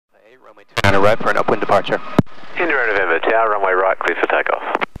8, runway 29 right for an upwind departure. India November, tower, runway right, clear for takeoff.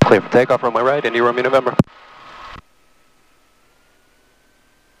 Clear for takeoff, runway right, India Romeo November.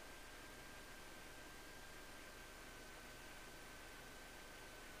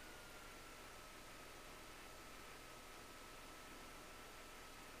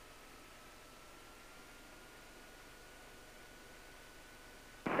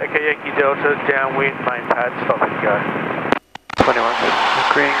 Okay, Yankee Delta, downwind, main pad, stop and go. 21,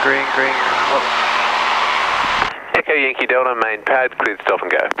 green, green, green. Oh. Echo Yankee Delta, main pad, cleared, stop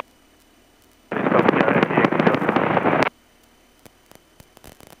and go. Stop and go, Echo Yankee Delta.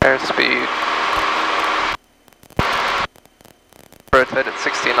 Airspeed. Rotate at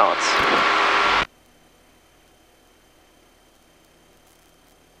 60 knots.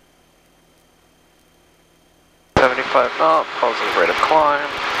 Knot, positive rate of climb,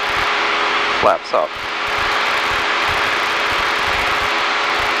 flaps up.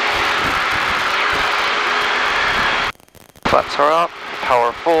 Flaps are up,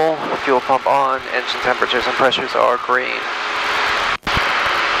 power full, fuel pump on, engine temperatures and pressures are green.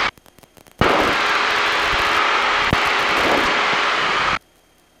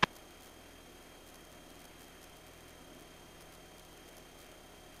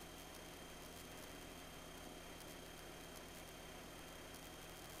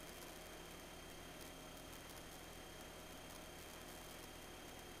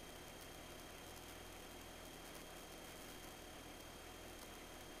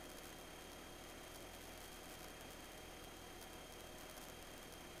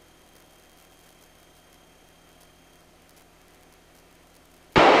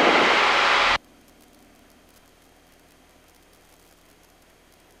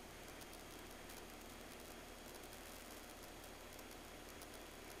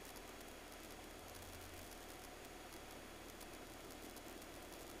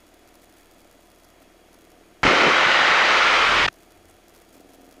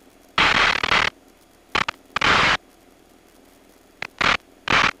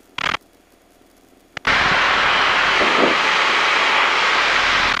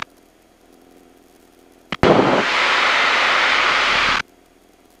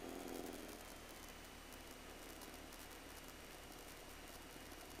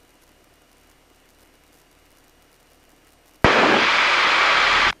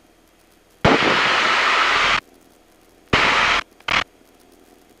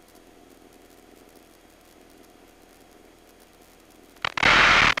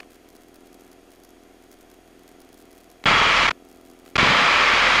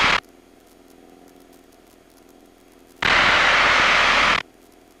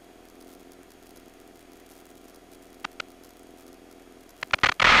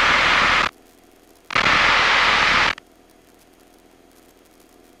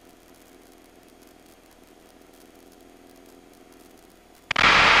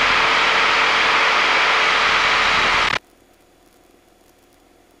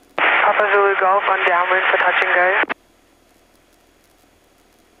 Golf on downwind for touch and go.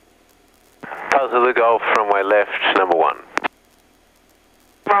 Papa Zulu Golf, runway left, number 1.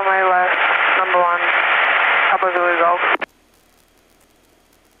 Runway left, number 1, Papa Zulu Golf.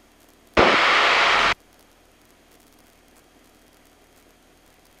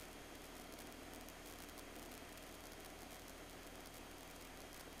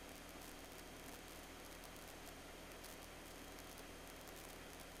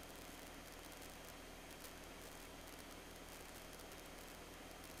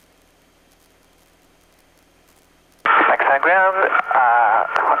 Ground,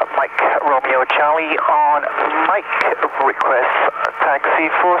 Mike Romeo Charlie on Mike, request taxi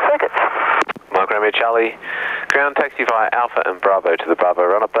for seconds. Mike Romeo Charlie, ground taxi via Alpha and Bravo to the Bravo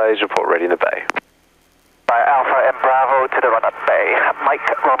run-up bays, report ready in the bay. By Alpha and Bravo to the run-up bay, Mike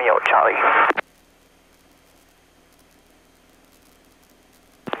Romeo Charlie.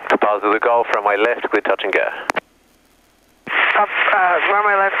 Papa Zulu Golf, runway left, clear touch and go.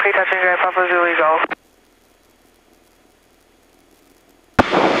 Runway left, clear touch and go, Papa Zulu Golf.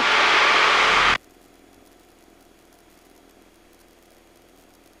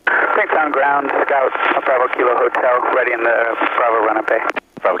 On ground, Scout, Bravo Kilo Hotel, ready in the Bravo run-up bay.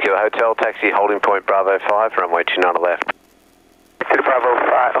 Bravo Kilo Hotel, taxi holding point Bravo 5, runway 29 left. To the Bravo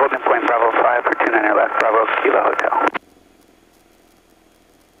 5, holding point Bravo 5 for 29 left, Bravo Kilo Hotel.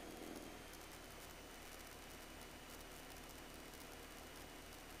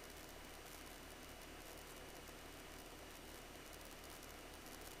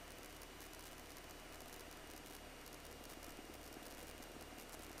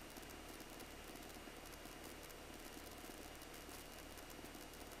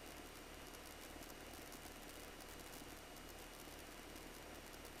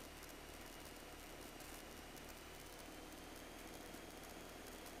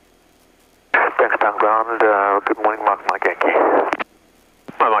 ground, good morning, Mike Yankee.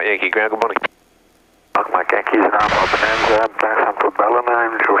 Hi, Mike Yankee, ground, good morning. Mike Yankee is now Bonanza, Black for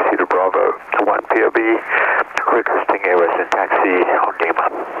Bellman, George Bravo, 1 POB, requesting a resident taxi on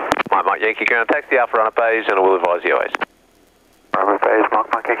Lima. Hi, Mike Yankee, ground, taxi Alpha Runner Bays, and I will advise the OAs. Runner Bays,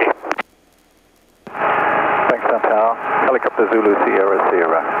 Mike Yankee. Thanks, Tower. Helicopter Zulu Sierra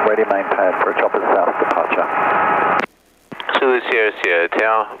Sierra, ready main pad for a chopper south departure. Zulu Sierra Sierra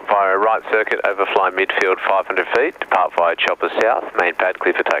Tower, via right circuit, overfly midfield 500 feet, depart via chopper south, main pad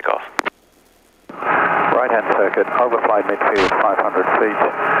clear for takeoff. Right-hand circuit, overfly midfield 500 feet,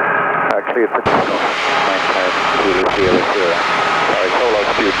 cleared for takeoff, main pad Zulu Sierra Sierra. Sorry, solo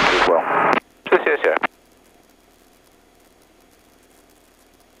students as well. Zulu Sierra Sierra.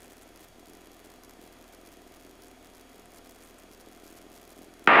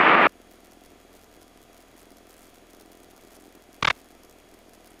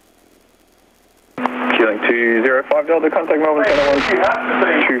 Queuing 205 Delta, contact Melbourne Center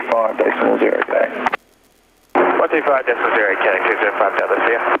 125 decimal 0K. 125 decimal 0K, 205 Delta,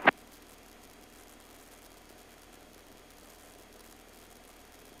 see ya.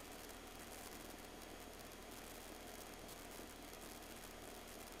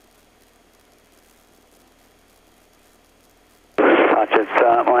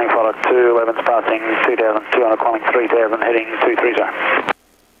 It's morning follow 211 passing 2,200, climbing 3,000, heading 230.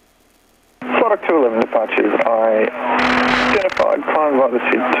 Product 211 departures, I identified, climb by the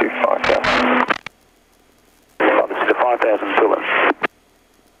SID to 5,000. By the SID to 5,000, 211.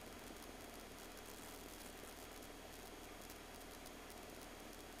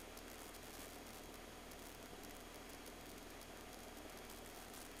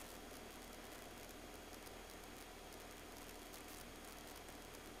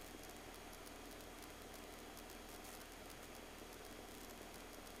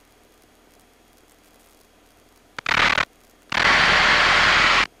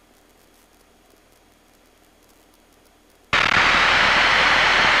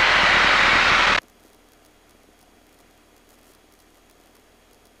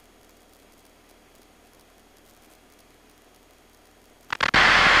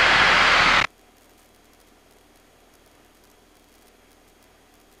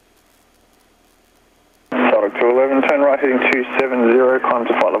 Product 211, turn right heading 270, climb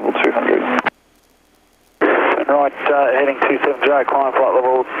to flight level 200. Turn right heading 270, climb flight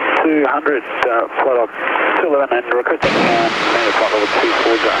level 200, flight 211 and requesting main flight level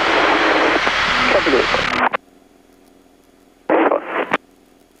 240. Copy that.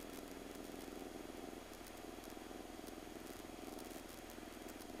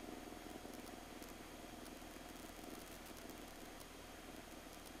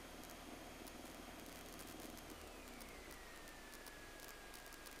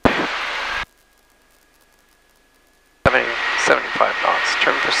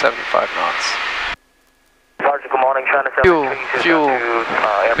 Trim for 75 knots. Sergeant, good morning. China Fuel,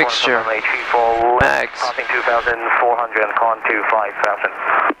 mixture, mags. Passing 2,400 and climb to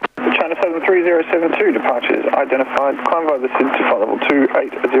 5,000. China 73072 departures identified, climb by the SID to flight level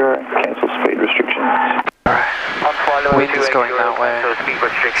 280, cancel speed restrictions. Alright, wind is going that way.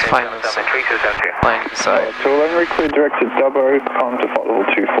 It's finally flying inside. 211 reclear directed Dubbo, climb to flight level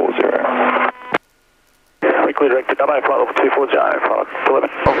 240. Reclear directed Dubbo, flight level 240, flight 11.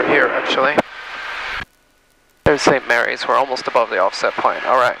 Over here, actually. There's St. Mary's, we're almost above the offset point.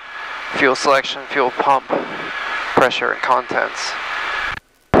 Alright, fuel selection, fuel pump, pressure and contents.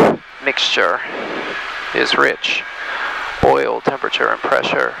 Mixture is rich. Oil, temperature and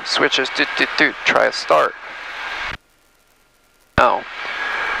pressure. Switches, try a start. No.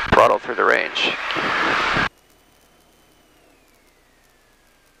 Throttle through the range.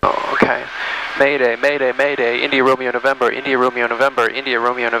 Oh, okay. Mayday, Mayday, Mayday, India Romeo November, India Romeo November, India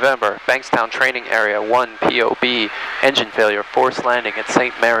Romeo November, Bankstown Training Area, 1 POB, engine failure, forced landing at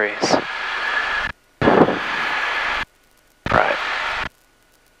St. Mary's. Right.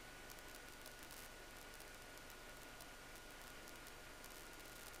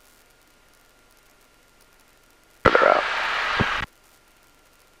 Further out.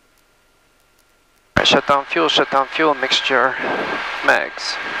 Right, shut down fuel, mixture,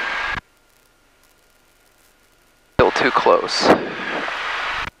 mags. Still too close.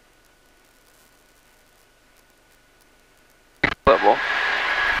 Level.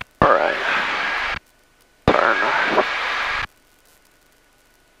 Alright. Turn.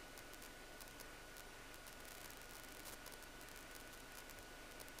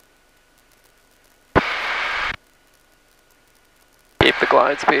 Keep the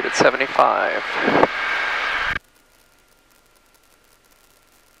glide speed at 75.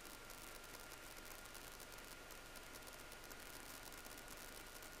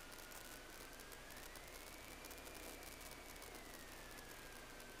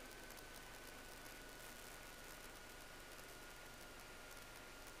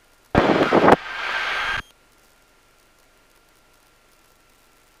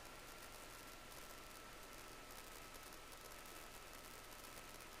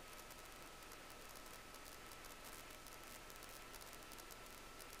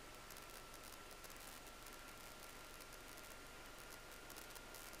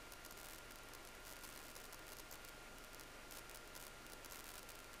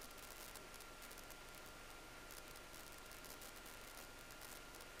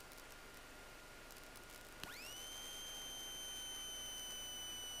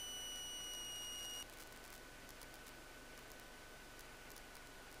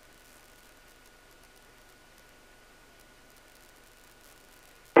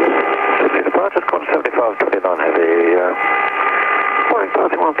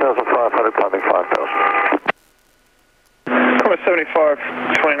 1,500, climbing 5,000.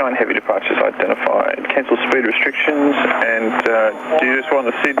 7529 heavy departures identified. Cancel speed restrictions, and do you just want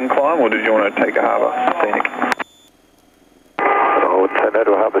the seat and climb, or did you want to take a harbour scenic? I would say no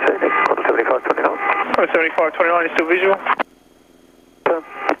to a harbour scenic. 7529. 7529 is still visual.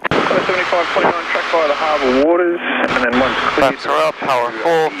 7529 track via the harbour waters, and then once clear. Flaps are up, power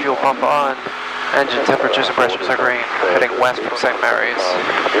full, fuel pump on. Engine temperatures and pressures are green. Heading west from St. Mary's.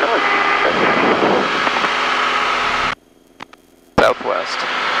 Southwest.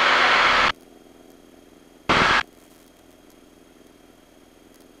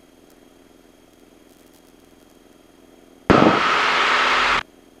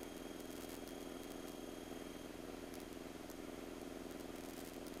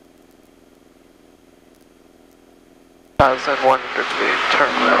 (1,100 feet).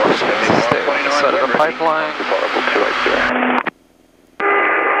 Turn left. Stay on the side of the pipeline.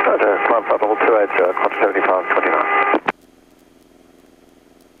 Roger, climb flight level 28, 7529.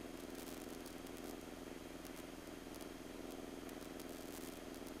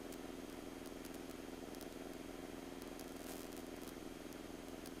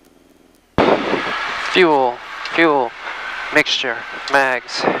 Fuel, mixture,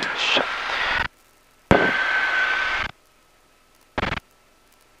 mags.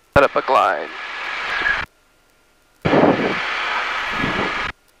 Set up a glide.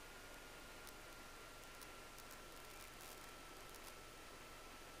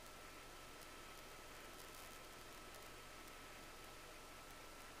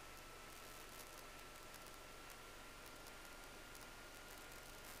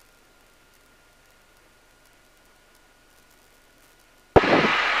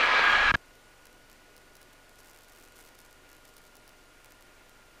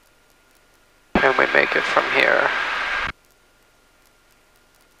 Can we make it from here?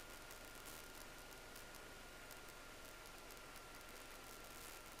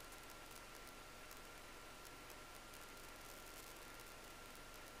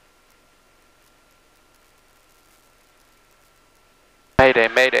 Mayday,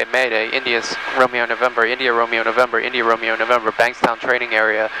 mayday, mayday. India's Romeo November, India Romeo November, India Romeo November, Bankstown training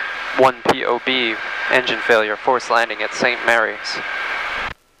area, 1 POB, engine failure, forced landing at St. Mary's.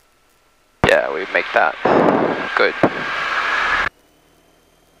 Yeah, we make that. Good.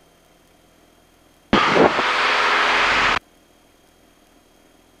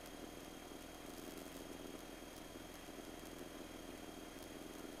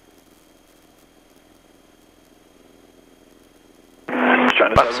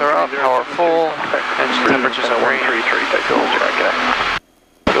 Buttons are up, power full, engine temperatures are green.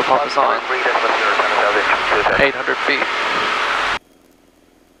 Fuel pump is on. 800 feet.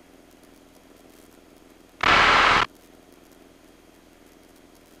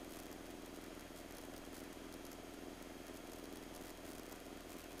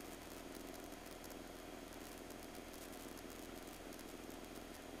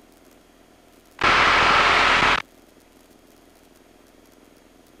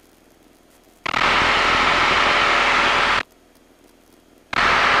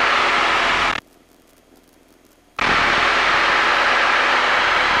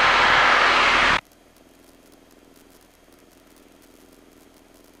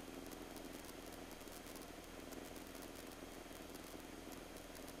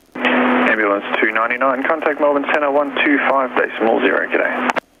 Ambulance 299, contact Melbourne Centre 125.0, g'day.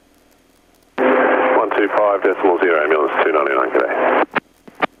 125.0, ambulance 299, g'day.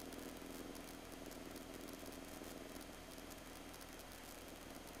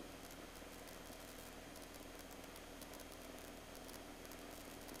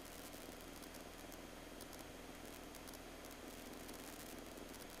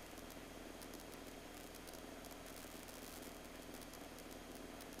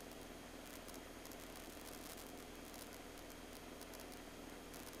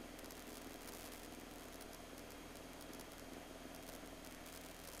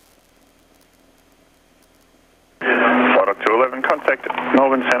 Flight 211, contact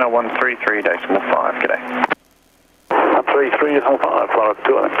Melbourne Centre 133.5, g'day. 133.5, flight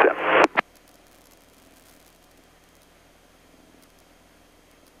 211.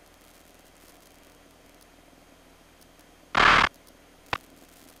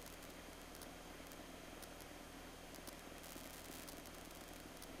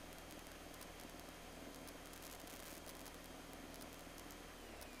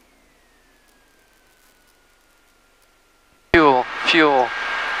 Fuel,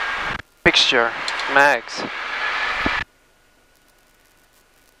 mixture, mags.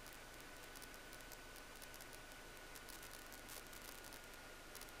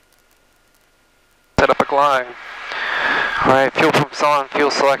 Set up a glide. Alright, fuel pump's on,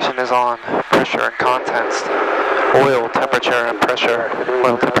 fuel selection is on. Pressure and contents. Oil, temperature and pressure.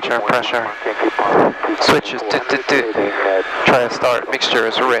 Oil, temperature and pressure. Switches, Try to start, mixture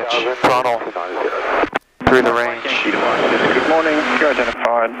is rich. Throttle. Through the range. Good morning, you're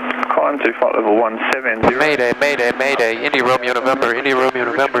identified. Climb to flight level 170. Mayday, mayday, mayday. Indy Romeo November, Indy Romeo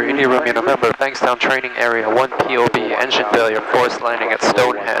November, Indy Romeo November. Bankstown training area, 1 POB, engine failure, forced landing at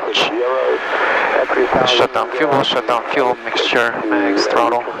Stonehenge. Shut down fuel, mixture, mags,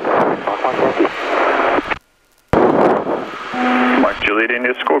 throttle. Mike Juliet,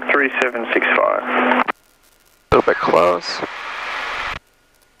 India, squawk 3765. A little bit close.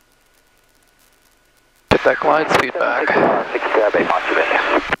 Get that glide speed back.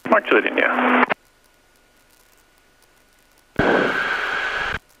 Mike Juliet, India.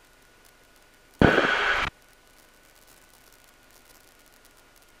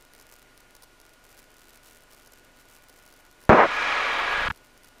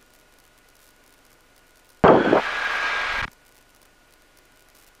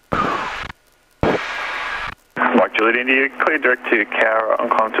 Mike Juliet, India, clear direct to Cowra on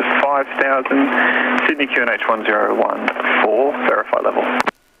climb to 5000, Sydney QNH 1014, verify level.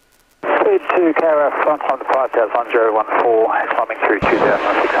 Clear to Cowra, front on 501014, climbing through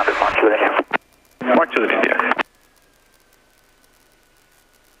 2600, Mike Juliet, India. Mike Juliet, India.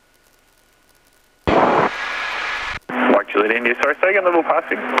 Mike Juliet, India, sorry, say again, level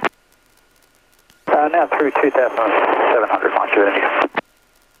passing. Now through 2700, Mike Juliet, India.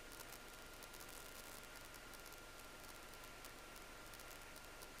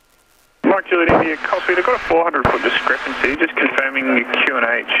 Mike Juliet, India, copied. I've got a 400 foot discrepancy, just confirming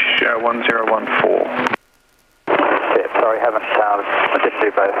QNH 1014. Yeah, sorry, I didn't do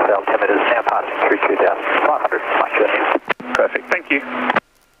both altimeters, now passing through 2500, Mike Juliet, India. Perfect, thank you.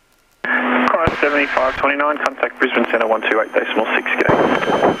 Climb 7529, contact Brisbane Centre 128.6, g'day.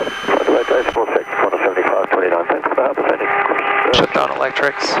 128.6, 17529, thanks for the help, Sandy. Shut down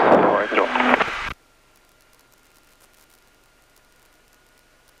electrics. No worries at all.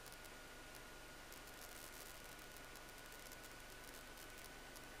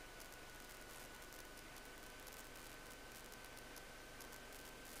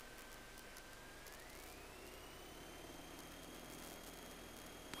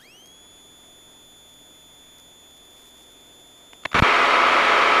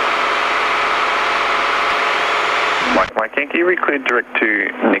 Mike Yankee, we cleared direct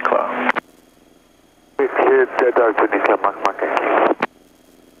to Nicola. We cleared direct to Nicola, Mike Yankee.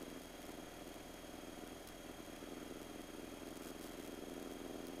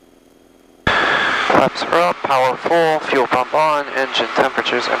 Flaps are up, power full, fuel pump on, engine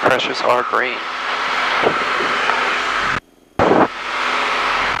temperatures and pressures are green.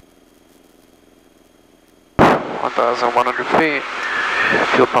 (1,100 feet),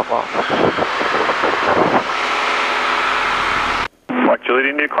 fuel pump off. Mike Juliet,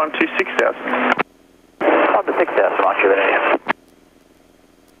 India, climb to 6000. Climb to 6000, Mike Juliet, India.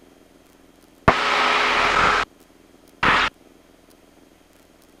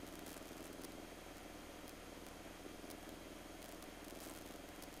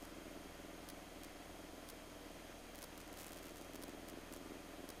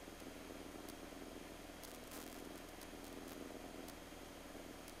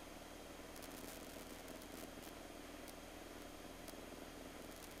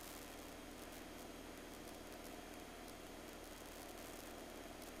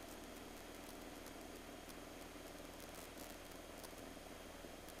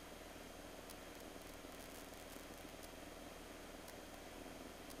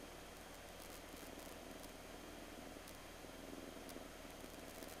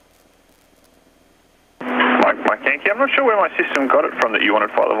 Mike Yankee, I'm not sure where my system got it from that you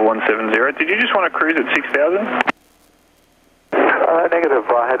wanted flight level 170. Did you just want to cruise at 6000? Negative,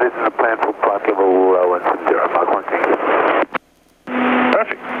 I had it in the plan for flight level 170, Mike Yankee.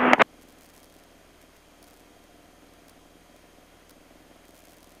 Perfect.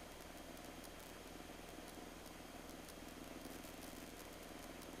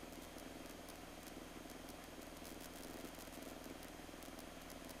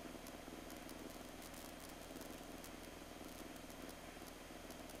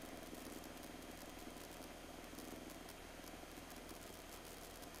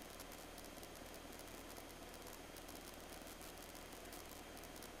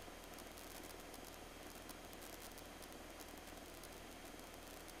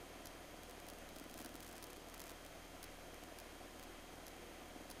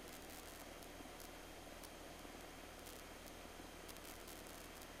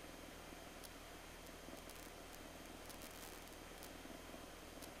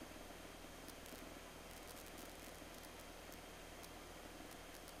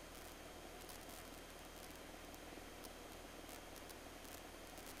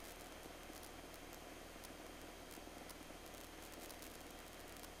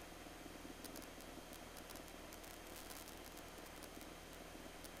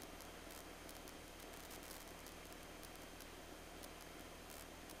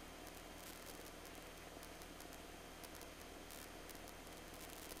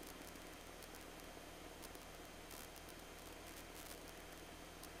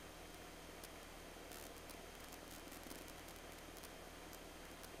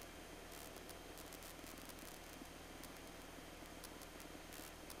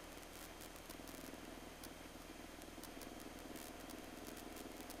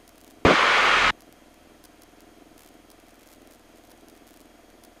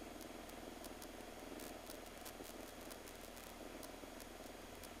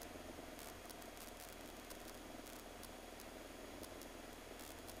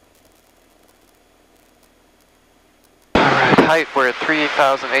 tight. We're at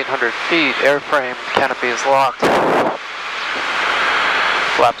 3,800 feet. Airframe canopy is locked.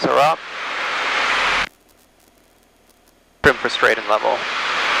 Flaps are up. Trim for straight and level.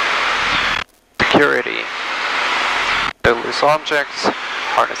 Security. No loose objects.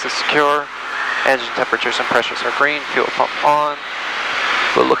 Harness is secure. Engine temperatures and pressures are green. Fuel pump on.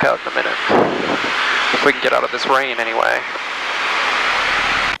 We'll look out in a minute. If we can get out of this rain anyway.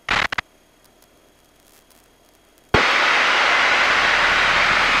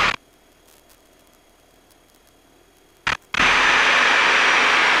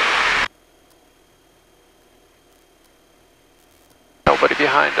 Nobody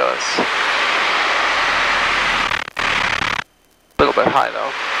behind us. A little bit high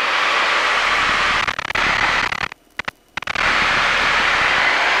though.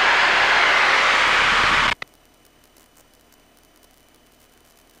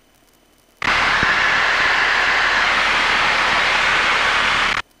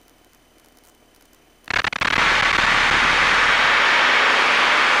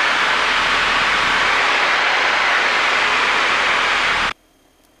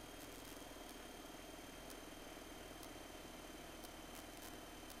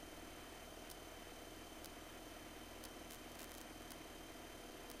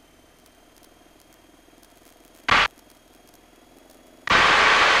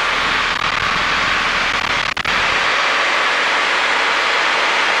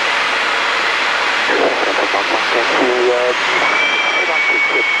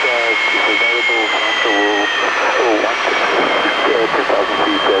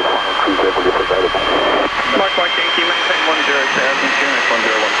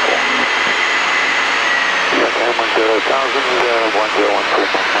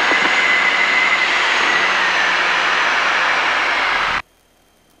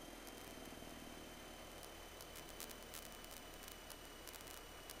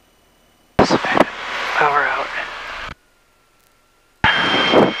 Power out.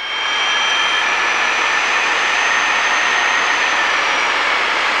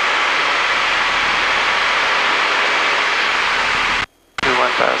 Two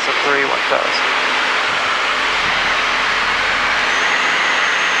 1,000, three 1,000.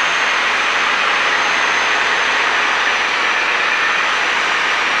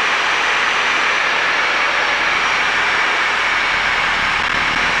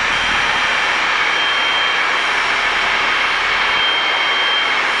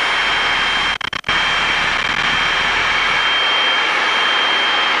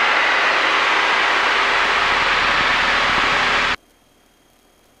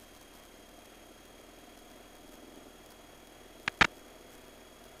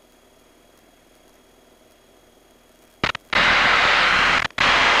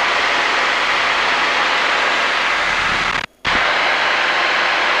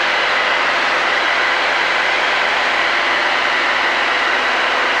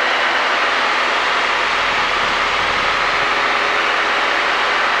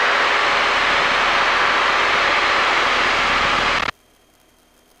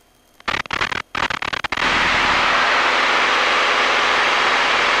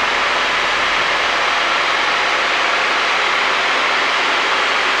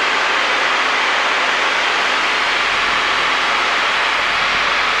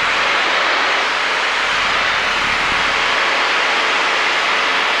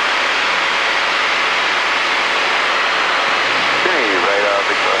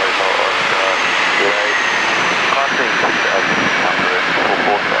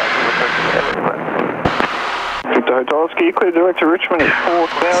 Hotelski, clear direct to Richmond at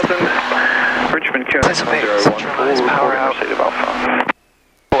 4,000. Richmond QNX 1014, power out. Receipt of Alpha.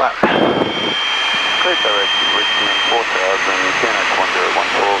 Flat. Clear direct to Richmond 4,000, QNX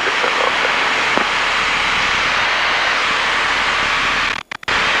 1014, get that off there.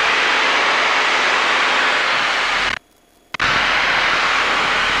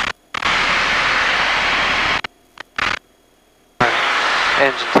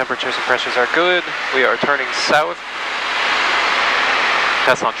 Engine temperatures and pressures are good. We are turning south.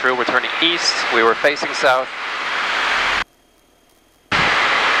 That's not true, we're turning east. We were facing south.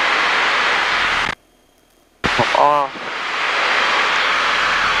 Pump off.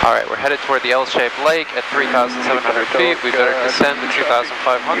 Alright, we're headed toward the L-shaped lake at 3,700 feet. We better descend to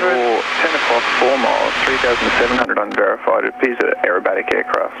 2,500. You're 10 o'clock, 4 miles, 3,700 unverified. It appears an aerobatic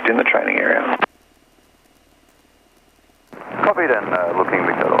aircraft in the training area. Copy then, looking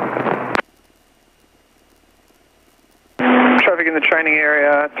Victor Oscar. Traffic in the training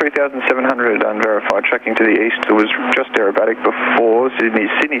area, 3,700 unverified, tracking to the east. It was just aerobatic before. Sydney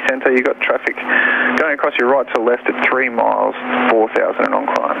Centre, you got traffic going across your right to left at 3 miles, 4,000 and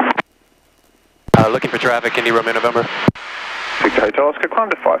on climb. Looking for traffic, Indy Romeo November. Victor Hotel Oscar, climb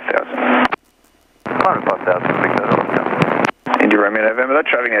to 5,000. Climb to 5,000, Victor Hotel Oscar. Indy Romeo November, that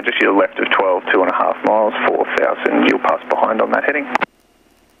traffic now just to your left of 12, 2.5 miles, 4,000. You'll pass behind on that heading.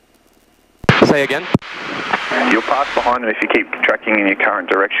 Say again? You'll pass behind them if you keep tracking in your current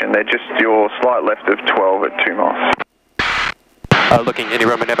direction. They're just your slight left of 12 at 2 miles. Looking, Indy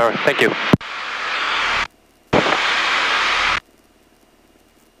Romeo November, thank you.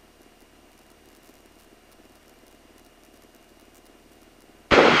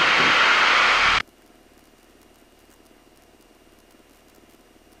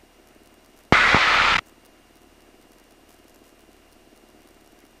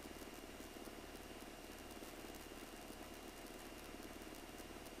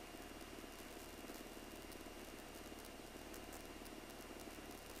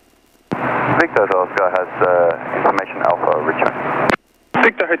 Victor Hotel Oscar has information Alpha return.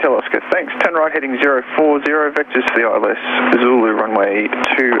 Victor Hotel Oscar, thanks. Turn right heading 040, vectors for the ILS Zulu runway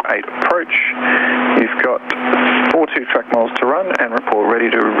 28 approach. You've got 42 track miles to run and report ready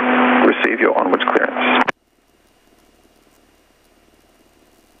to receive your onwards clearance.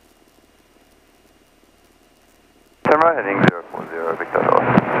 Turn right heading 040, Victor Hotel Oscar.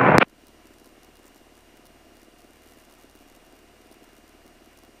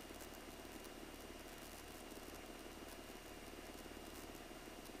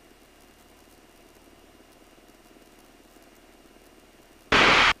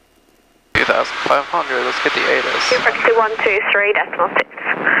 Let's get the ATIS. Frequency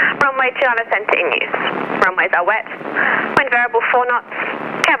 123.6. Runway 29 centre in use. Runways are wet. Wind variable 4 knots.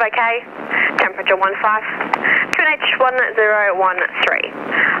 Cab OK. Temperature 15. QNH 1013.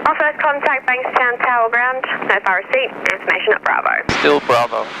 Our first contact, Bankstown Tower Ground. Notify receipt. Information at Bravo. Still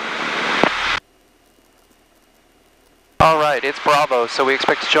Bravo. Alright, it's Bravo, so we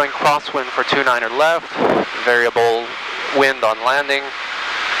expect to join crosswind for 29er left. Variable wind on landing.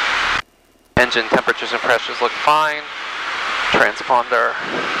 Engine temperatures and pressures look fine. Transponder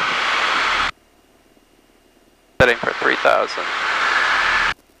setting for 3,000.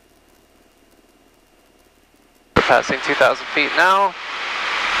 We're passing 2,000 feet now.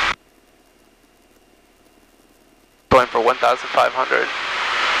 Going for 1,500.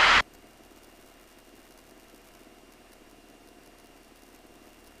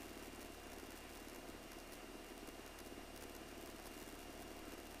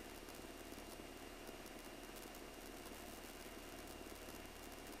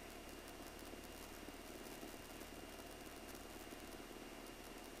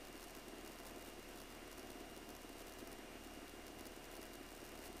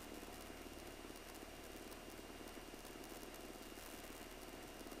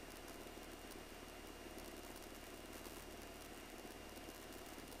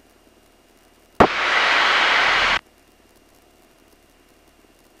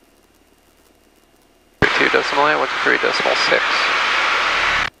 Decimal 8, 123.6.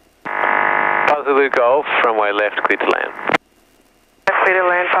 Papa Zulu Golf, runway left, clear to land. Clear to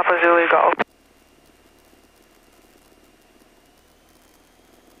land, Papa Zulu Golf.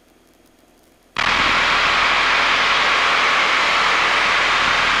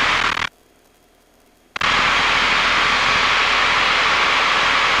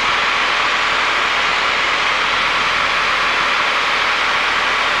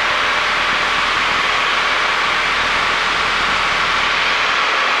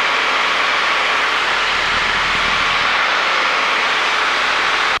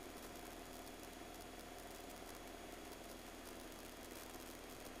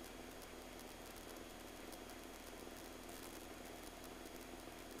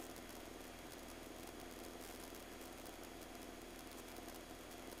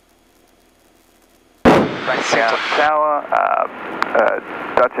 Tower,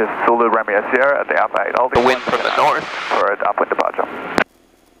 Duchess Zulu Romeo Sierra at the Alpha 8. The wind from the north. For an upwind departure.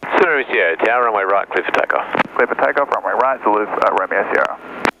 Zulu Sierra Tower, runway right, clear for takeoff. Clear for takeoff, runway right, Zulu Romeo Sierra.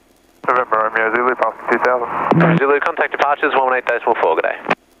 November Romeo Zulu, past 2,000. Zulu, contact departures 118.4, good day.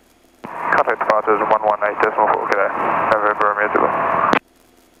 Contact departures 118.4, good day. November Romeo Zulu.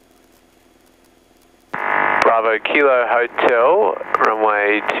 Bravo Kilo Hotel,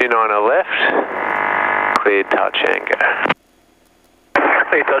 runway 29er left. Clear touch and go.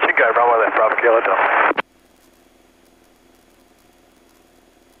 Clear touch and go, runway left, Bravo Kilo Hotel.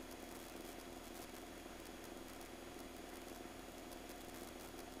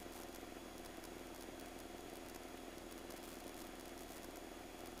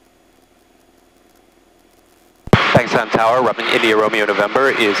 Sam Tower, running India Romeo November,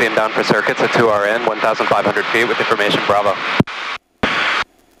 is inbound for circuits at 2RN, 1,500 feet with information Bravo.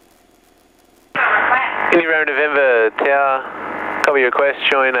 India Romeo November Tower, copy your request,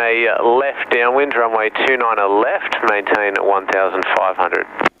 showing a left downwind, runway 29 left, maintain 1,500.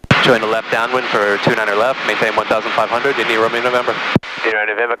 Showing a left downwind for 29 left, maintain 1,500, India Romeo November. India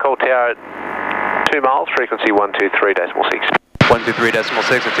Romeo November, call tower at 2 miles, frequency 123.6.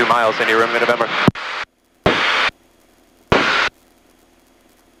 123.6 at 2 miles, India Romeo November.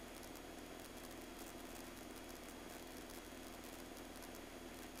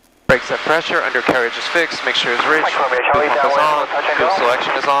 Brakes at pressure, undercarriage is fixed, make sure it's rich, fuel pump is on, fuel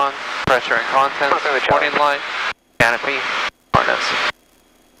selection is on, pressure and contents, warning light, canopy, harness.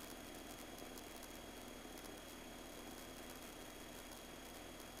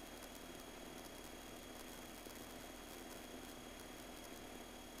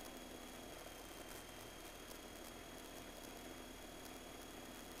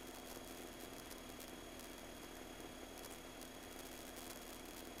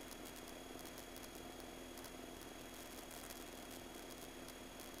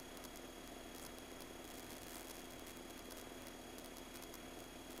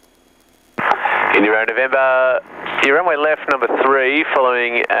 India Romeo November, your runway left number 3,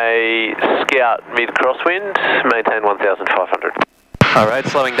 following a Scout mid-crosswind, maintain 1,500. Alright,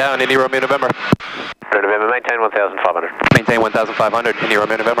 slowing down, India Romeo November. Romeo November, maintain 1,500. Maintain 1,500, India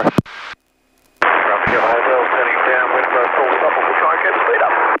Romeo November. Bravo Kilo Hotel, setting down, wind for a full stop, we'll try and get the speed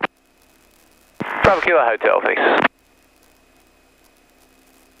up. Bravo Kilo Hotel, thanks.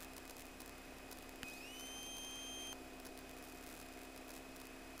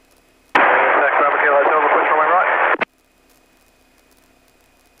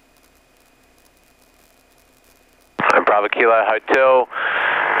 Bravo Kilo Hotel,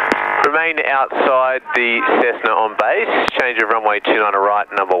 remain outside the Cessna on base, change of runway 29 right,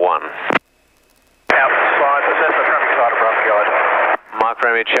 number 1. Outside the Cessna, traffic side of Bravo Kilo Hotel. Mike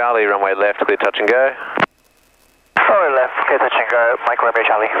Romeo Charlie, runway left, clear touch and go. Sorry, left, clear touch and go, Mike Romeo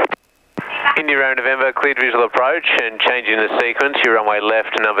Charlie. India Romeo November, cleared visual approach and changing the sequence, your runway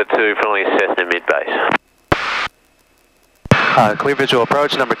left, number 2, following Cessna mid-base. Clear visual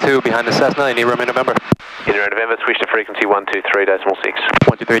approach, number 2, behind the Cessna, India Romeo November. India Romeo November, switch to frequency 123.6.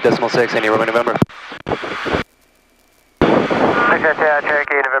 123.6, India Romeo November. Tower,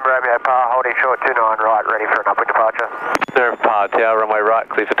 Cherokee, November Romeo, PAR, holding short 29 right, ready for an upwind departure. November PAR, tower, runway right,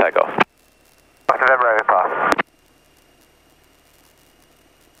 clear for takeoff. November Romeo, PAR.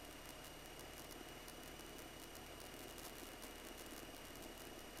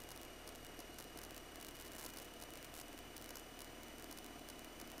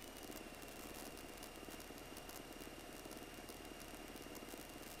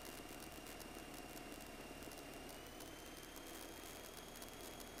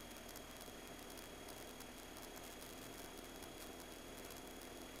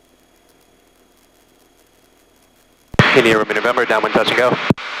 India Romeo November, downwind touch and go.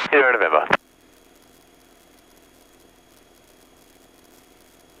 India Romeo November.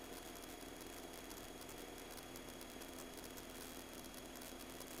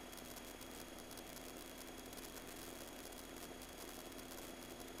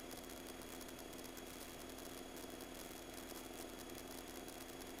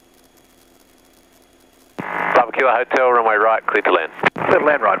 Bravo Kilo Hotel, runway right, clear to land. Clear to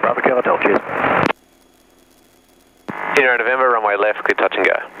land right, Bravo Kilo Hotel, cheers. India Romeo November, runway left, clear touch and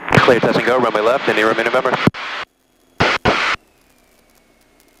go. Clear touch and go, runway left, India Romeo November.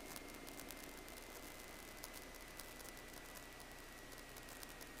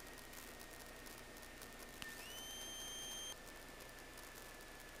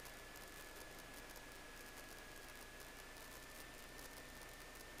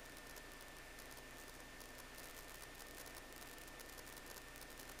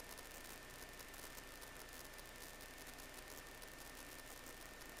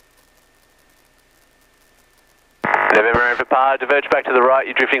 November over PAR, diverge back to the right,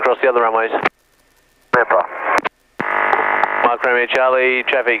 you're drifting across the other runways. November. Mike Romeo Charlie,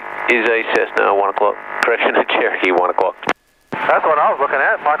 traffic is a Cessna, 1 o'clock. Correction, a Cherokee, 1 o'clock. That's what I was looking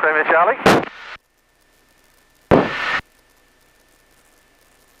at, Mike Romeo Charlie.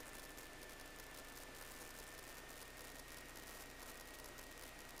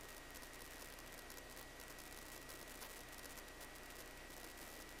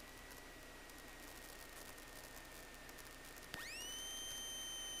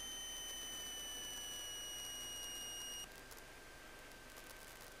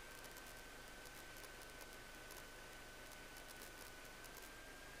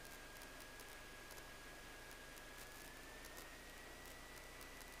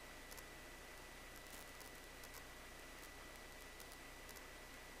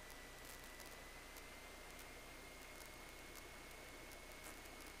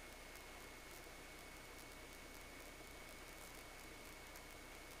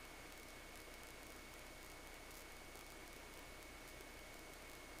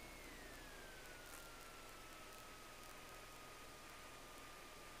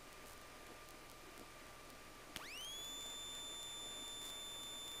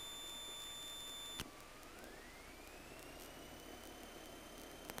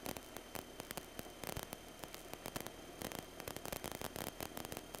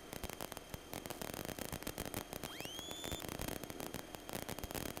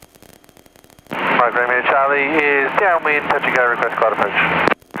 Mike Romeo Charlie is downwind, touch and go, request glide approach.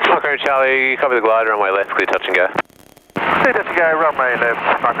 Mike Romeo Charlie, copy the glider, runway left, clear touch and go. Clear touch and go, runway left,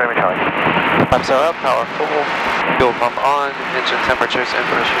 Mike Romeo Charlie. Flaps are up, power full, fuel pump on, engine temperatures and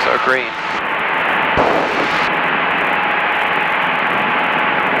pressures are green.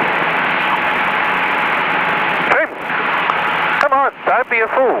 Trim! Come on, don't be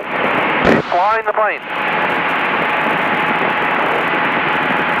a fool. Keep flying the plane.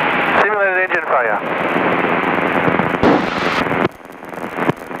 Simulated engine failure.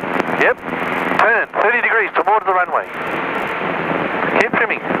 Yep. Turn 30 degrees towards the runway. Keep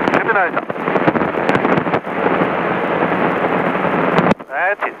trimming. Trim the nose up.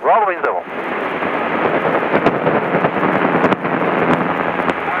 That's it. Roll the wings level.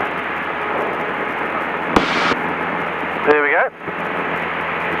 There we go.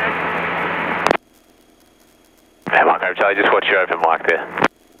 Hey, Marco, Charlie, just watch your open mic there.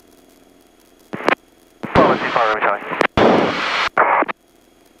 Charlie.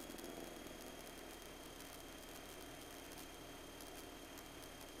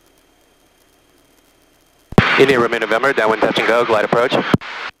 India Romeo November, downwind touch and go, glide approach. 0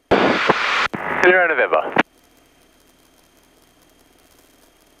 November.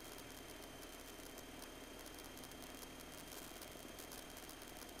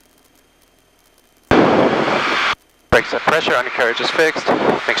 Brakes at pressure, undercarriage is fixed,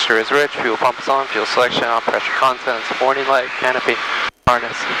 mixture is rich, fuel pump is on, fuel selection on, pressure contents, warning light, canopy,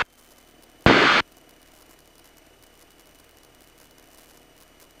 harness.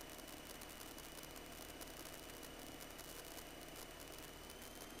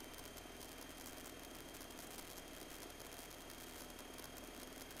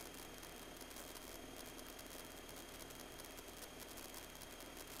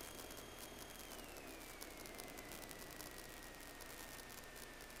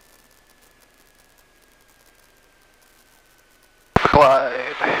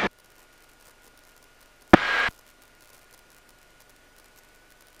 Glide.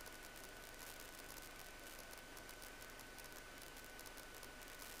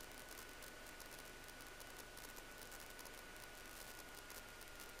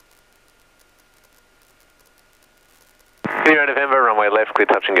 India November, runway left, clear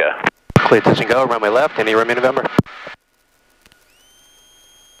touch and go. Clear touch and go, runway left, India Romeo November.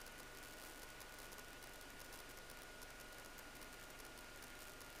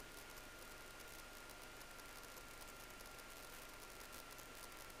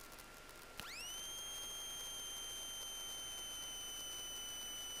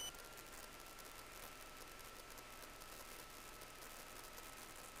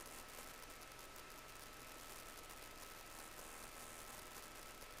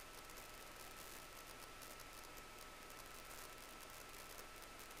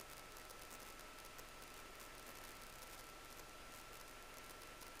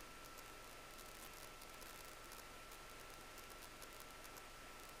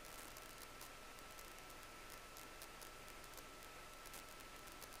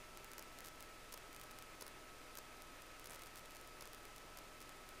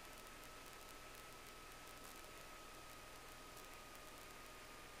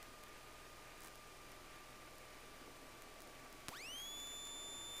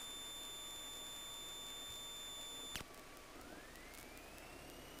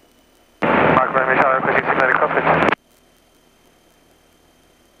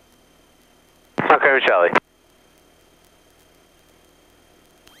 Okay, Charlie.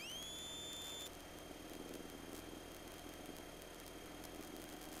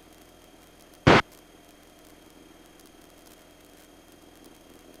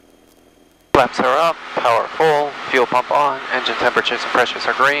 Flaps are up, power full, fuel pump on, engine temperatures and pressures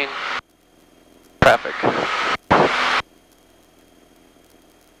are green. Traffic.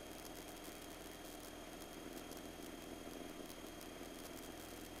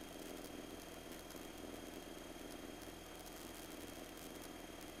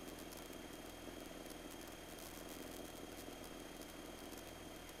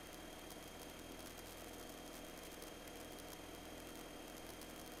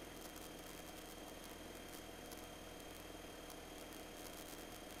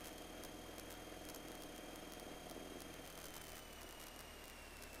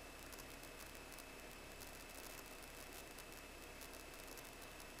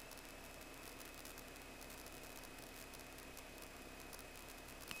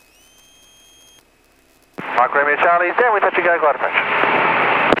 Mike Romeo Charlie, stand with touch and go, glide approach.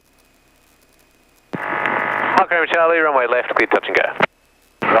 Mike Romeo Charlie, runway left, clear touch and go.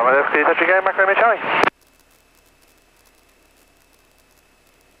 Runway left, clear touch and go, Mike Romeo Charlie.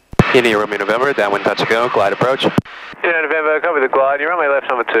 India Romeo November, downwind touch and go, glide approach. India November, copy the glide. You're runway left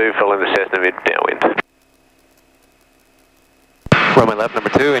number 2, following the Cessna mid downwind. Runway left number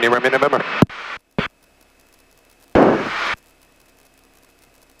 2, India Romeo November.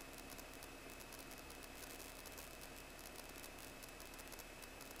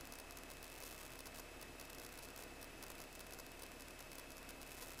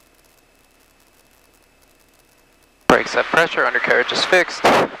 Brakes at pressure, undercarriage is fixed,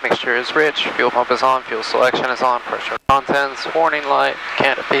 mixture is rich, fuel pump is on, fuel selection is on, pressure contents, warning light,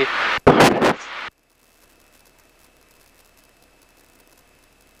 canopy.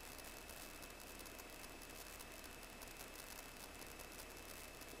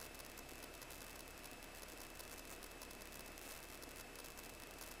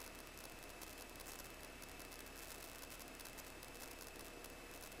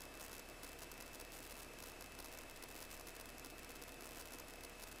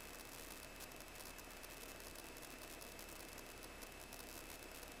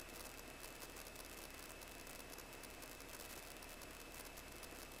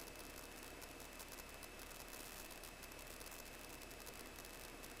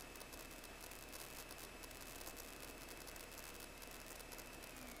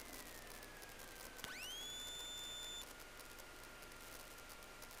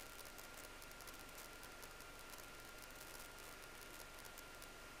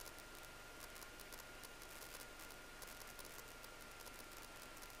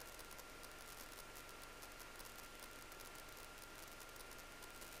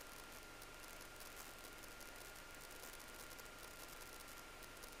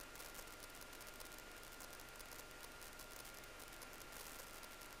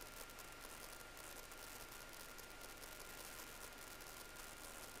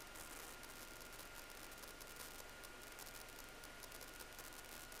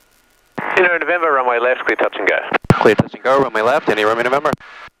 India November, runway left, clear touch and go. Clear touch and go, runway left, India Romeo November.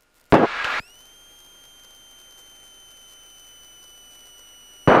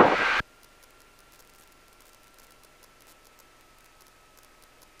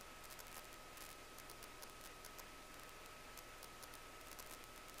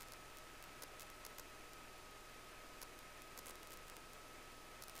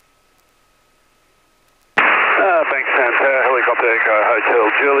 Bank Santa, helicopter Echo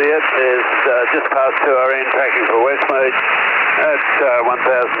Hotel Juliet is just past 2RN, tracking for Westmead at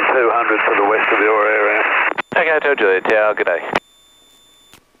 1,200 to the west of your area. Okay, Hotel Juliet, Tower, good day.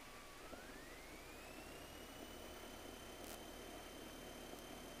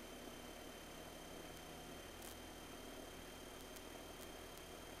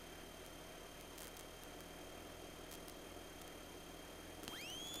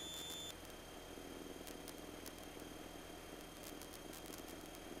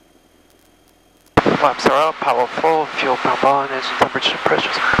 Flaps are up, power full, fuel pump on, engine temperature,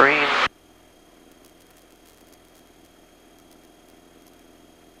 pressure's green.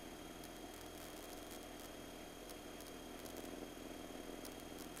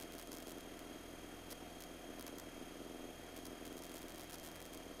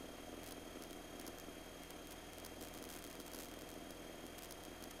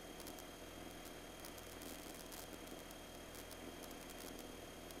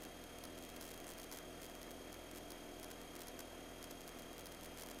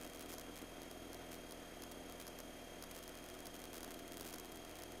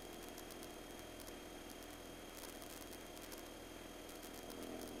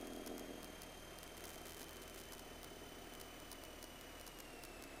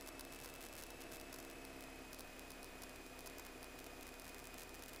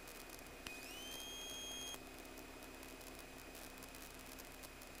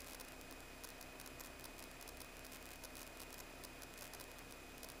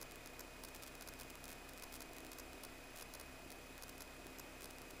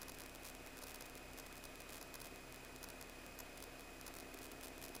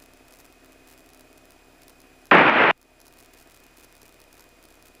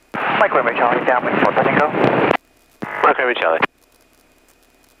 Mike Romeo Charlie, downwind for touch and go. Mike Romeo Charlie.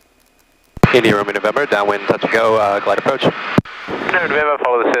 India Romeo November, downwind touch and go, glide approach. India November,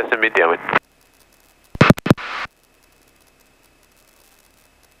 follow the Cessna mid downwind.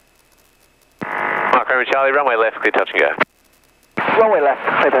 Mike Romeo Charlie, runway left, clear touch and go. Runway left,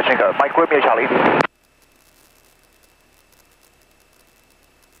 clear touch and go. Mike Romeo Charlie.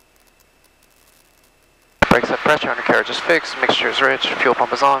 Brakes at pressure, undercarriage is fixed, mixture is rich, fuel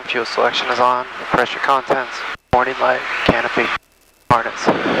pump is on, fuel selection is on, pressure contents, warning light, canopy, harness.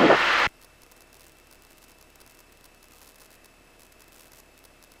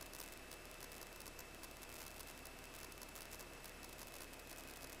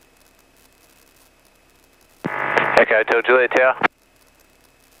 Echo Hotel Juliet Tower.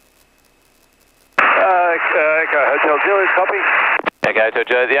 Echo Hotel Juliet, copy. Echo Hotel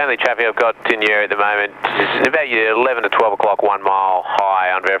Juliet, the only traffic I've got in your area at the moment is about your 11 to 12 o'clock, 1 mile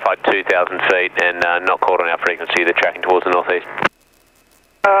high, unverified 2,000 feet, and not called on our frequency. They're tracking towards the northeast.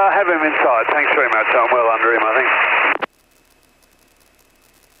 Have him inside. Thanks very much. I'm well under him, I think.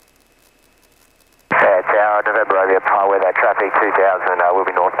 Tower, November over your par with that traffic 2000, we'll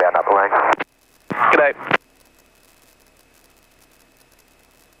be northbound upper lane. G'day.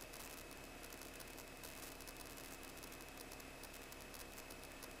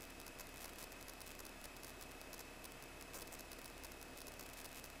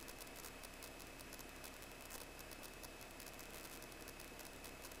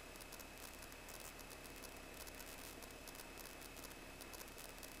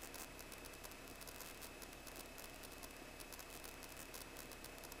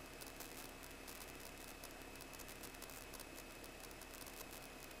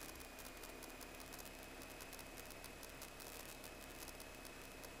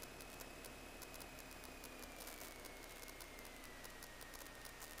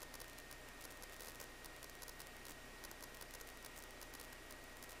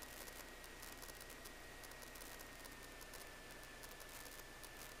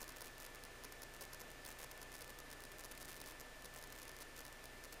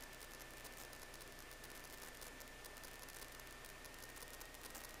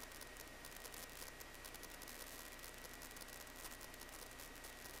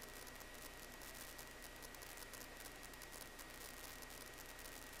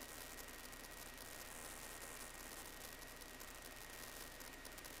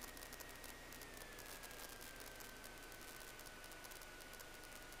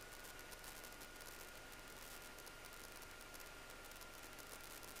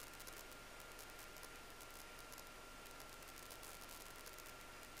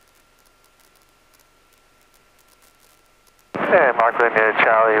 Yeah, Mike Romeo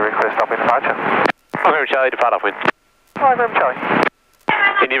Charlie, request stop in departure. Mike Romeo Charlie, depart off wind. Mike Romeo Charlie.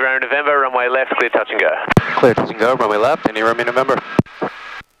 Indy Romeo November, runway left, clear touch and go. Clear touch and go, runway left, Indy Romeo November.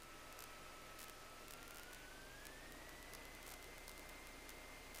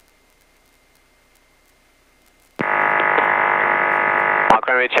 Mike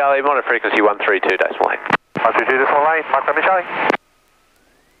Romeo Charlie, monitor frequency 132.8. 132.8, Mike Romeo Charlie.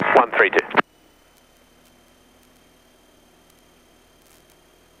 132.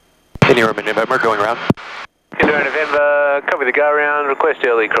 Indy Romeo November, going around. Indy Romeo November, copy the go around, request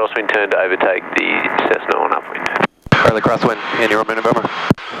early crosswind turn to overtake the Cessna on upwind. Early crosswind, Indy Romeo November.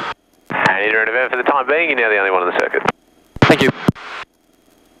 And Indy Romeo November, for the time being, you're now the only one on the circuit. Thank you.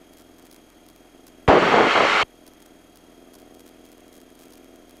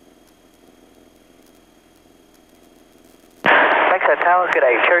 Tower, good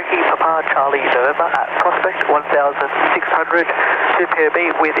day, Cherokee, Papa, Charlie, November at Prospect 1600,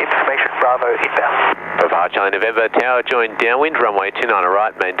 2POB with information Bravo inbound. Papa, Charlie, November, tower, join downwind, runway 29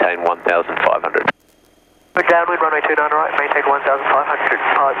 right, maintain 1,500. Downwind, runway 29 right, maintain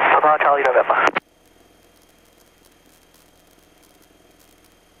 1,500, Papa, Charlie, November.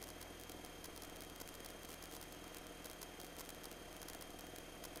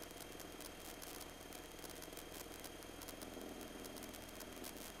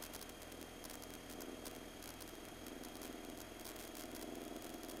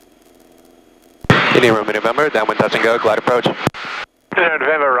 Indy Romeo November, downwind touch and go, glide approach. Indy Romeo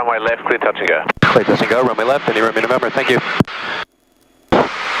November, runway left, clear touch and go. Clear touch and go, runway left, Indy Romeo November, thank you.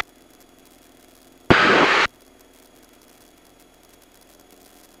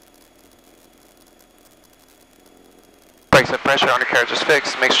 Brakes at pressure, undercarriage is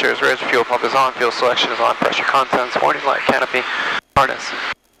fixed, mixture is rich, fuel pump is on, fuel selection is on, pressure contents, warning light, canopy, harness.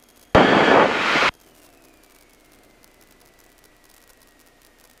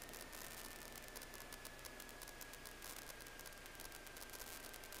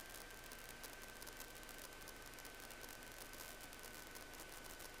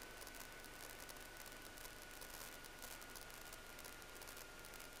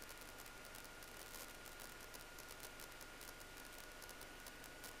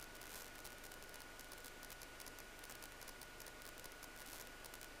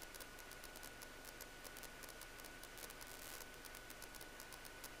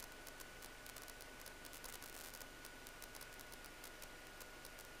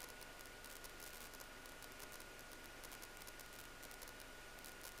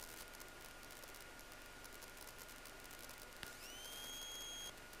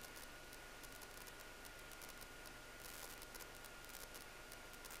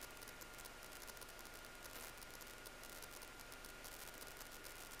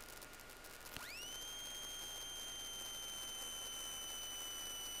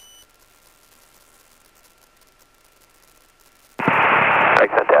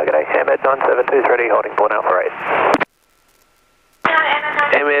 G'day, Ahmed 972 ready, holding port now for 8.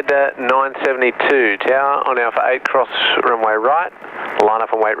 Ahmed 972, tower on Alpha 8, cross runway right, line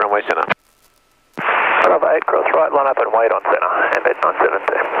up and wait runway centre. Alpha 8, cross right, line up and wait on centre, Ahmed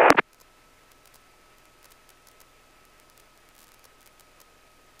 972.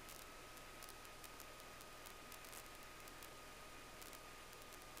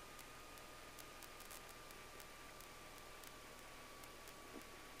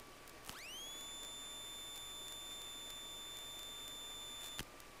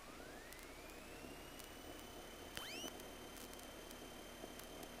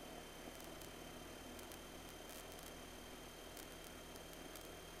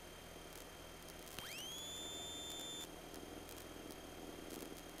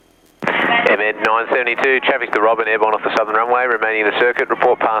 Ahmed 972, traffic to Robin, airborne off the southern runway, remaining in the circuit,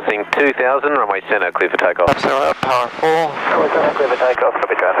 report passing 2000, runway centre, clear for takeoff. Up, power full. Runway centre, clear for takeoff,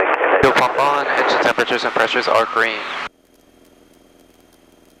 copy traffic. Fuel pump on, engine temperatures and pressures are green.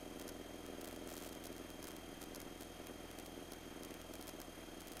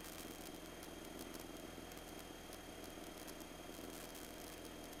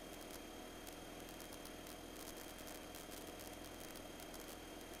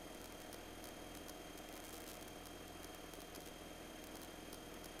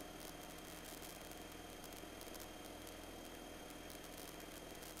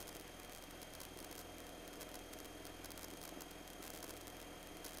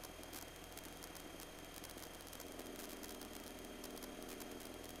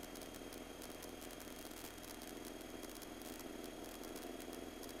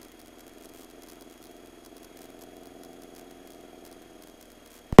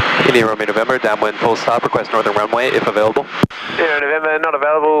 India Romeo November, downwind full stop, request northern runway if available. India November, not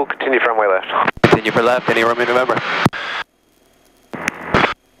available, continue for runway left. Continue for left, India Romeo November.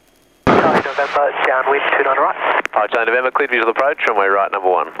 Charlie November, downwind 29 right. Charlie November, cleared visual approach, runway right number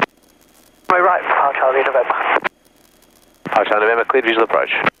 1. Runway right, Charlie November. Charlie November, cleared visual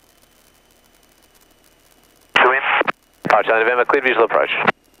approach. Two in. Charlie November, cleared visual approach.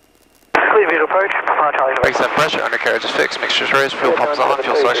 Clear visual approach, Charlie November. Brakes and pressure, undercarriage is fixed, mixtures raised, fuel pumps on,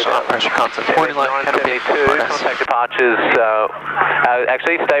 fuel selection on, pressure constant, pointing line, canopy, contact departures,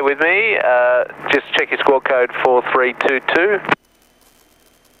 actually stay with me, just check your squawk code 4322.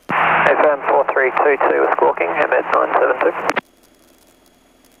 FM 4322 is squawking, Ahmed 972.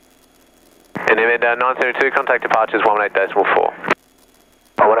 And Ahmed 972, contact departures 18.4.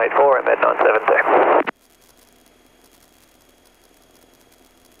 184, Ahmed 972.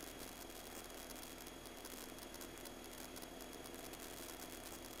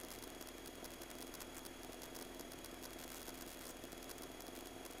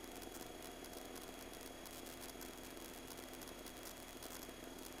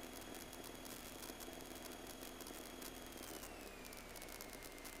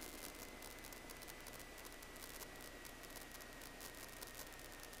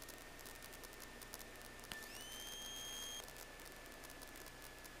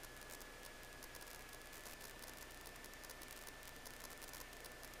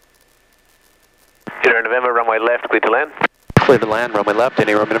 India November, runway left, clear to land. Clear to land, runway left,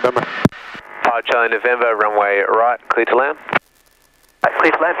 India Romeo November. Charlie November, runway right, clear to land.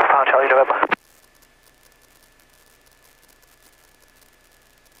 Clear to land, Charlie November.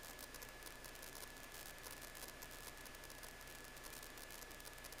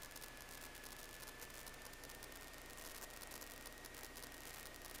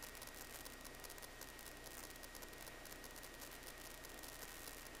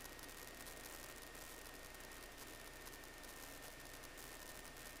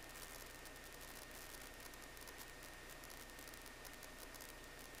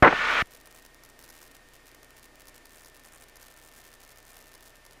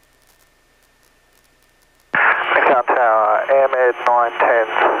 Tower, Ahmed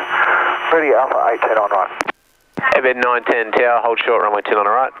 910, ready Alpha 810 on right. Ahmed 910, tower, hold short, runway 10 on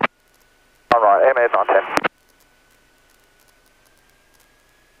the right. On right, Ahmed 910.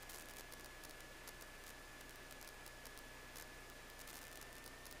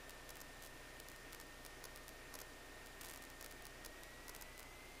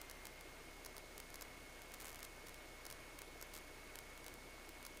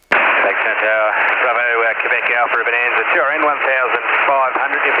 Quebec Alpha Bonanza, TRN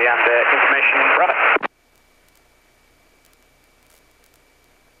 1500, you'll be under information, brother.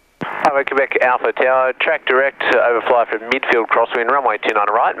 Bravo Quebec Alpha Tower, track direct, overfly from midfield crosswind, runway 10 on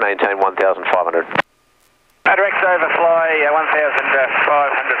the right, maintain 1500. Direct overfly 1500 from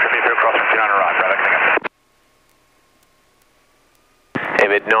midfield crosswind 10 on the right, brother.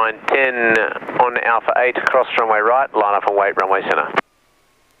 David, 910 on Alpha 8, cross runway right, line up and wait, runway center.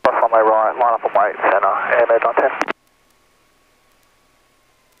 Cross runway right, line up and wait, center, airmail 910.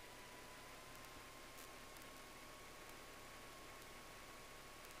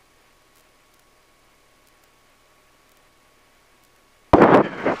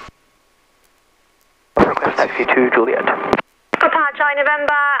 Taxi to Juliet. Papa Charlie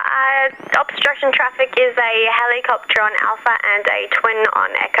November, obstruction traffic is a helicopter on Alpha and a twin on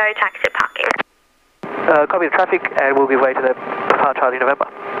Echo, taxi parking. Copy the traffic and we'll give way to the Papa Charlie November.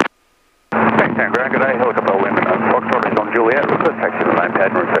 Thanks, Tango. Good day, helicopter women. Foxtrot is on Juliet, request taxi to the main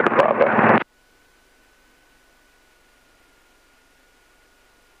pad and refer to Bravo.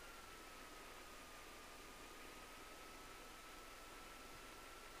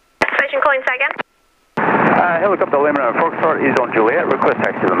 Station calling, say again. Helicopter Lima Foxtrot is on Juliet, request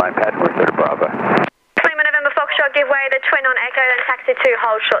taxi to the main pad and refer to Bravo. Lima November Foxtrot, give way the twin on Echo, then taxi to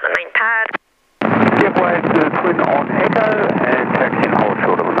hold short the main pad. Give way to the twin on Echo and taxi and hold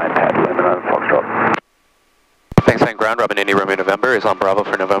short of the main pad, Lima November Foxtrot. Thanks, and ground, Robin Indy Romeo November is on Bravo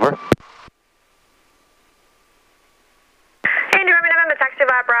for November. Indy Romeo November, taxi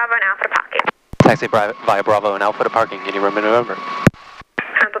via Bravo and Alpha to parking. Taxi via Bravo and Alpha to parking, Indy Romeo November.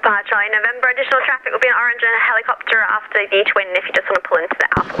 Papa Charlie November, additional traffic will be an orange and a helicopter after the twin if you just want to pull into the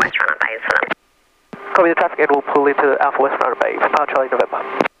Alpha West runner bays for them. Copy the traffic and we'll pull into the Alpha West runner bay, Papa Charlie November.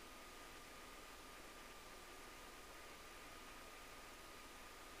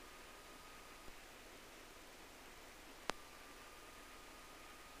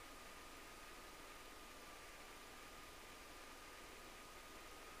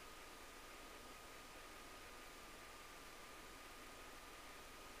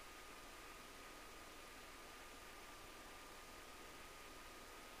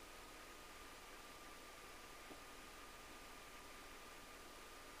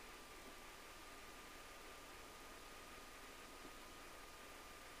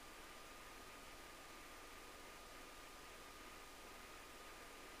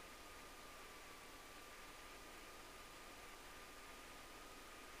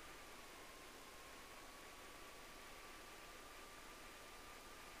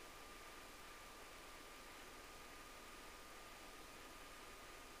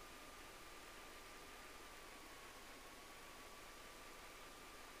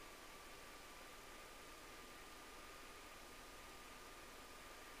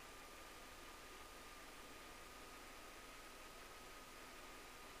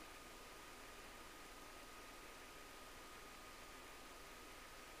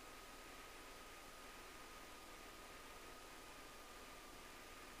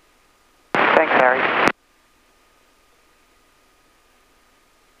 Thanks, Harry.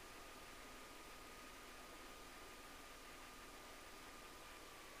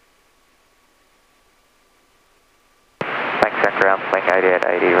 Thanks, check ground, swing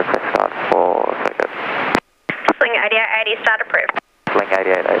 8880, request start for seconds. Swing 8880, start approved. Swing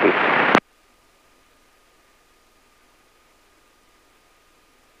 8880.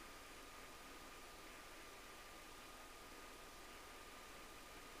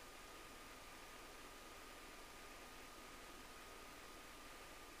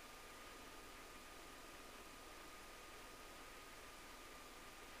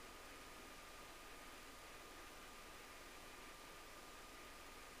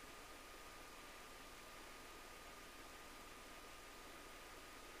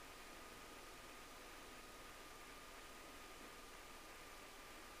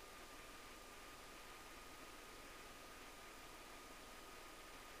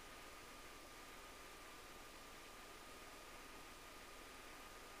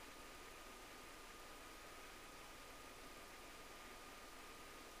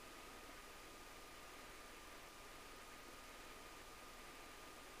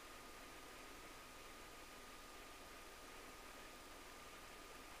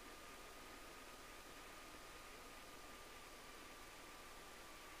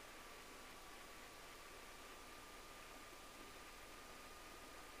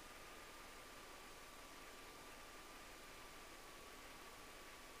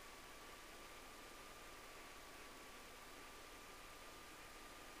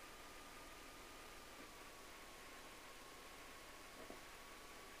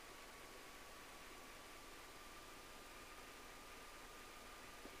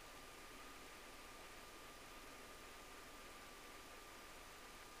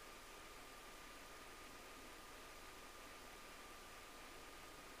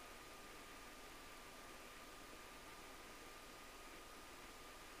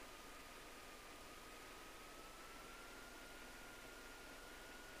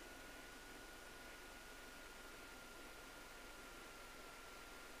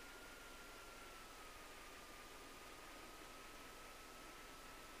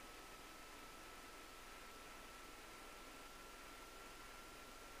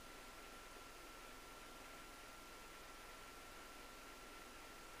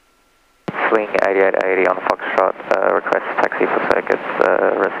 swing 8880 on Foxtrot, request taxi for circuits,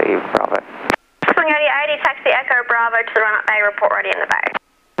 receive, Bravo. Swing 8880, taxi Echo Bravo to the run-up bay, report ready in the bay.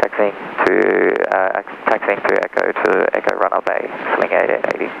 Taxiing to Echo run-up bay, swing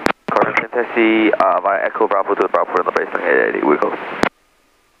 8880. Correct, taxi via Echo Bravo to the Bravo run-up bay, swing 8880, we go.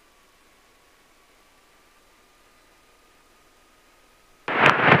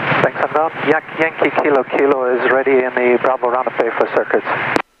 Thanks, I'm down. Yankee Kilo Kilo is ready in the Bravo run-up bay for circuits.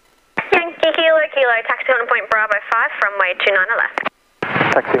 Yankee Kilo Kilo, taxi holding point Bravo 5, runway 29 left.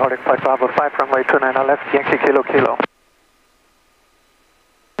 Taxi holding point Bravo 5, runway 29 left, Yankee Kilo Kilo.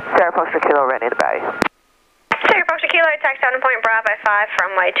 Sierra Foxtrot Kilo, ready in the bay. Sierra Foxtrot Kilo, taxi holding point Bravo 5,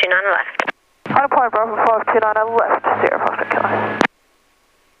 runway 29 left. Holding point Bravo 5, 29 left, Sierra Foxtrot Kilo.